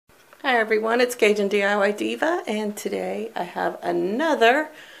everyone, it's Cajun DIY Diva, and today I have another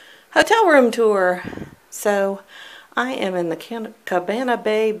hotel room tour. So I am in the Cabana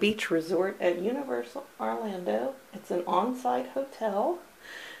Bay Beach Resort at Universal Orlando. It's an on-site hotel,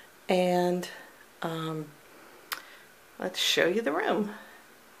 and let's show you the room.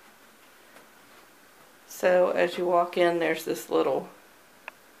 So as you walk in, there's this little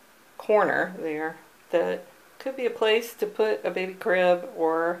corner there that could be a place to put a baby crib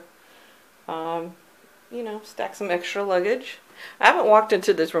or you know, stack some extra luggage. I haven't walked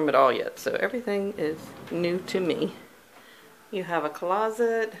into this room at all yet, so everything is new to me. You have a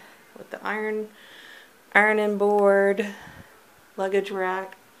closet with the ironing board, luggage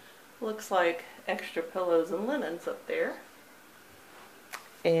rack. Looks like extra pillows and linens up there.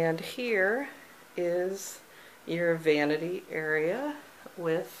 And here is your vanity area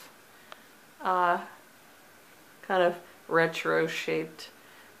with kind of retro shaped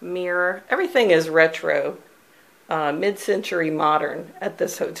mirror. Everything is retro, mid-century modern at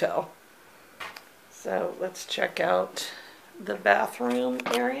this hotel. So let's check out the bathroom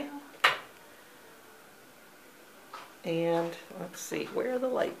area. And let's see, where are the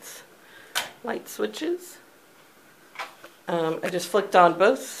lights? Light switches. I just flicked on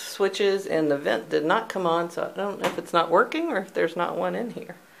both switches and the vent did not come on, so I don't know if it's not working or if there's not one in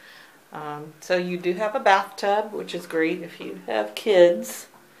here. So you do have a bathtub, which is great if you have kids,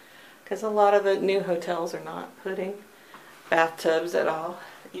 because a lot of the new hotels are not putting bathtubs at all.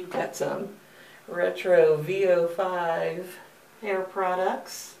 You've got some retro VO5 hair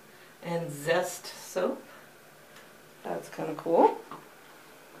products and Zest soap. That's kind of cool.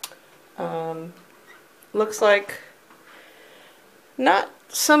 Looks like not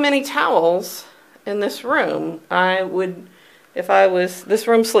so many towels in this room. This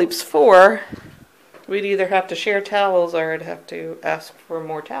room sleeps 4, we'd either have to share towels or I'd have to ask for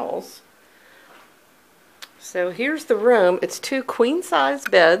more towels. So here's the room. It's 2 queen-size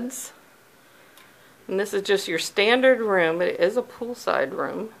beds. And this is just your standard room. It is a poolside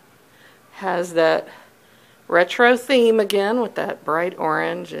room. Has that retro theme again with that bright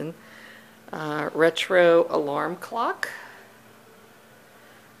orange and retro alarm clock.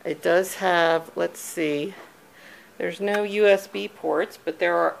 It does have, let's see, there's no USB ports, but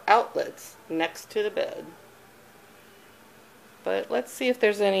there are outlets next to the bed. But let's see if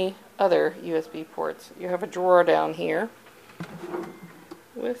there's any other USB ports. You have a drawer down here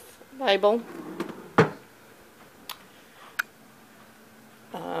with Bible.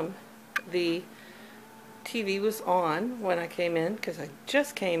 The TV was on when I came in because I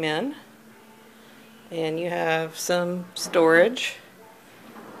just came in. And you have some storage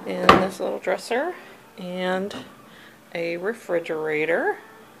in this little dresser and a refrigerator,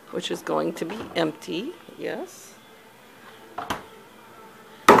 which is going to be empty. Yes.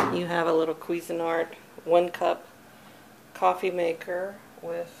 You have a little Cuisinart 1-cup coffee maker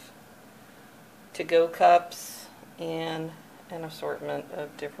with to-go cups and an assortment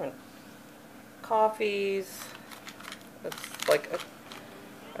of different coffees. It's like a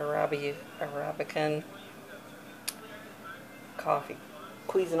Arabican coffee,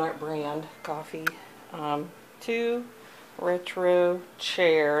 Cuisinart brand coffee. 2 retro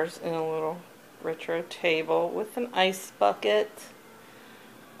chairs and a little retro table with an ice bucket.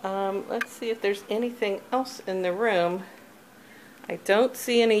 Let's see if there's anything else in the room. I don't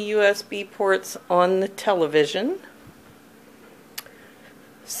see any USB ports on the television.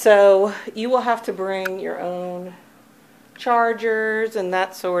 So you will have to bring your own chargers and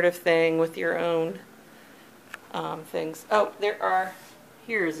that sort of thing with your own things. Oh,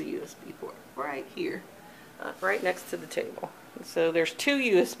 here's a USB port right here, right next to the table. So there's 2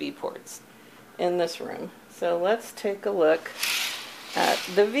 USB ports in this room. So let's take a look at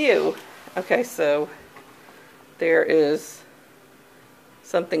the view. Okay, so there is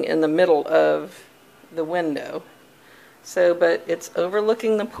something in the middle of the window. So, but it's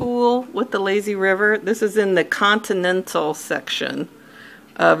overlooking the pool with the lazy river. This is in the continental section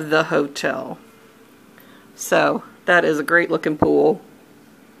of the hotel. So that is a great looking pool.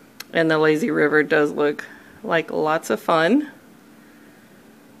 And the lazy river does look like lots of fun.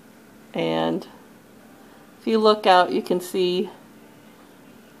 And if you look out, you can see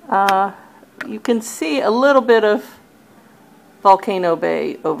a little bit of Volcano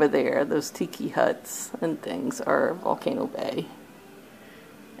Bay over there. Those tiki huts and things are Volcano Bay.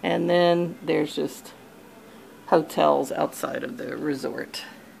 And then there's just hotels outside of the resort.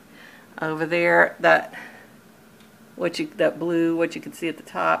 Over there, that blue, what you can see at the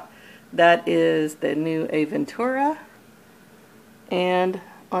top, that is the new Aventura. And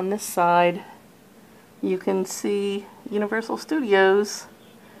on this side, you can see Universal Studios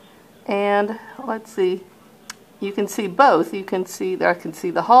And let's see, you can see both. You can see, I can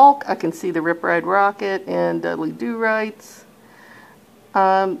see the Hulk, I can see the Rip Ride Rocket and Dudley Do-Rights.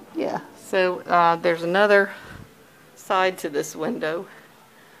 Yeah, so there's another side to this window.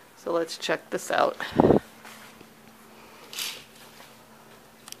 So let's check this out.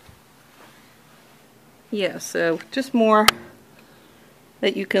 Yeah, so just more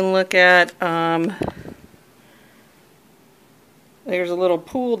that you can look at. There's a little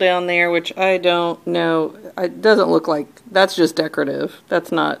pool down there, which I don't know. It doesn't look like, that's just decorative.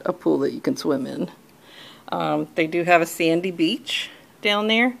 That's not a pool that you can swim in. They do have a sandy beach down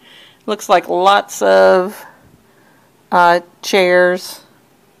there. Looks like lots of chairs,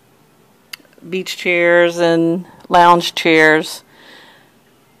 beach chairs and lounge chairs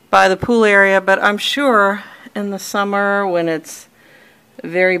by the pool area, but I'm sure in the summer when it's a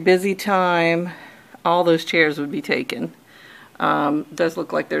very busy time, all those chairs would be taken. Does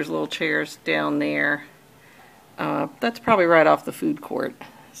look like there's little chairs down there. That's probably right off the food court.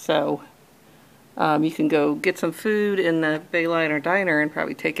 So you can go get some food in the Bayliner Diner and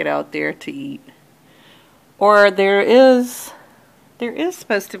probably take it out there to eat. Or there is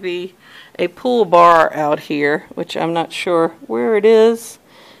supposed to be a pool bar out here, which I'm not sure where it is,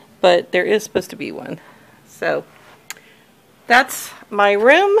 but there is supposed to be one. So that's my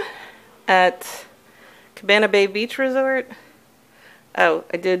room at Cabana Bay Beach Resort. Oh,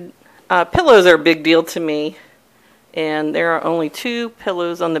 pillows are a big deal to me, and there are only 2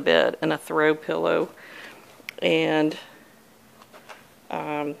 pillows on the bed and a throw pillow. And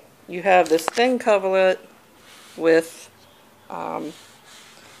you have this thin coverlet with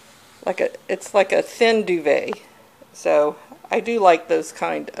it's like a thin duvet. So I do like those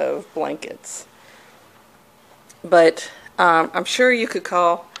kind of blankets. But I'm sure you could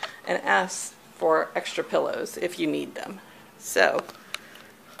call and ask for extra pillows if you need them. So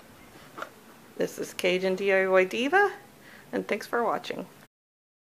this is Cajun DIY Diva, and thanks for watching.